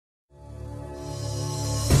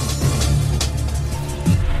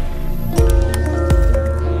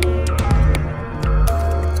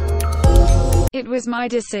It was my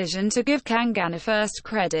decision to give Kangana first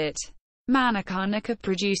credit. Manikarnika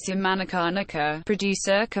producer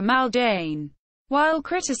Kamal Jain. While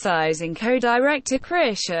criticizing co-director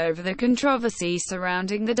Krish over the controversy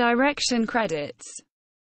surrounding the direction credits,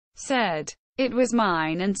 said, "It was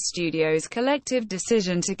mine and studio's collective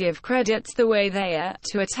decision to give credits the way they are,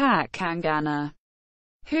 to attack Kangana,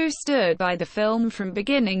 who stood by the film from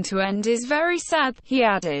beginning to end, is very sad," he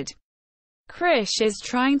added. "Krish is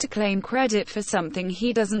trying to claim credit for something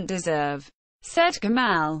he doesn't deserve," said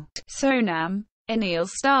Kamal. Sonam, Anil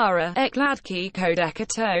starrer, ek Ladki ko Dekha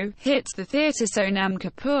to, hits the theatre. Sonam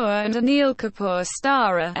Kapoor and Anil Kapoor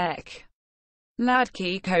starrer, ek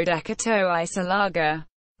Ladki ko Dekha to Aisa Laga,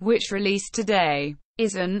 which released today,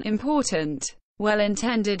 is an important,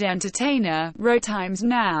 well-intended entertainer, wrote Times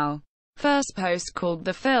Now. Firstpost called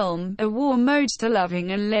the film a warm ode to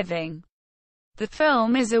loving and living. "The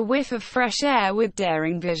film is a whiff of fresh air with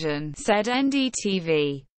daring vision," said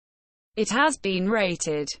NDTV. It has been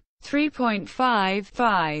rated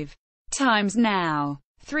 3.55. Times Now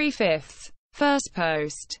 3/5.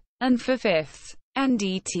 Firstpost. And 4/5.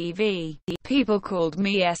 NDTV. "People called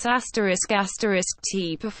me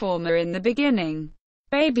S***T performer in the beginning.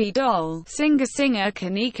 Baby Doll." Singer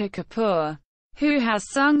Kanika Kapoor, who has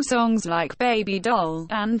sung songs like Baby Doll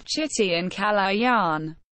and Chitty and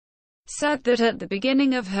Kalayan, said that at the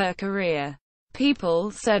beginning of her career,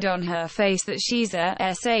 people said on her face that she's a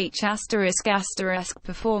 ***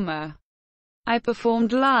 performer. "I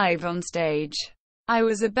performed live on stage. I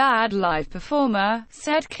was a bad live performer,"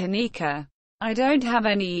 said Kanika. "I don't have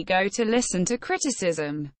any ego to listen to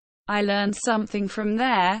criticism. I learned something from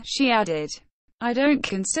there," she added. "I don't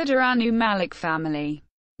consider Anu Malik family.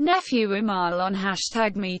 Nephew Amal on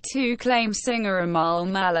 #MeToo," claims singer Amal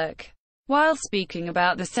Malik, while speaking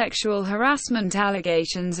about the sexual harassment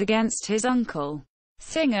allegations against his uncle.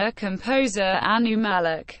 Singer-composer Anu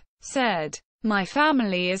Malik said, "My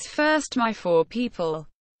family is first, my 4 people.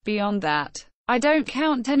 Beyond that, I don't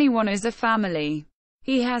count anyone as a family.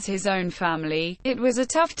 He has his own family. It was a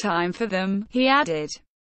tough time for them," he added.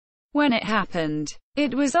 "When it happened,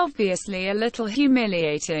 it was obviously a little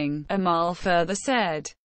humiliating," Amal further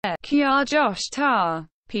said. Kya Josh Ta.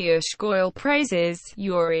 Piyush Goyal praises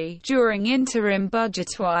Yuri during interim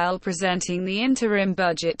budget. While presenting the interim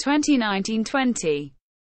budget 2019-20,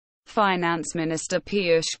 Finance Minister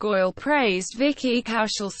Piyush Goyal praised Vicky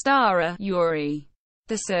Kaushal starrer Yuri,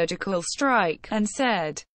 the surgical strike, and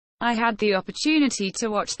said, "I had the opportunity to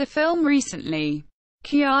watch the film recently.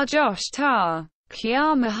 Kya Josh Ta.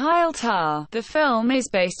 Kya Mahil Ta. The film is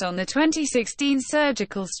based on the 2016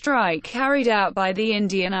 surgical strike carried out by the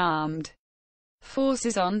Indian Armed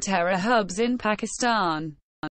Forces on terror hubs in Pakistan.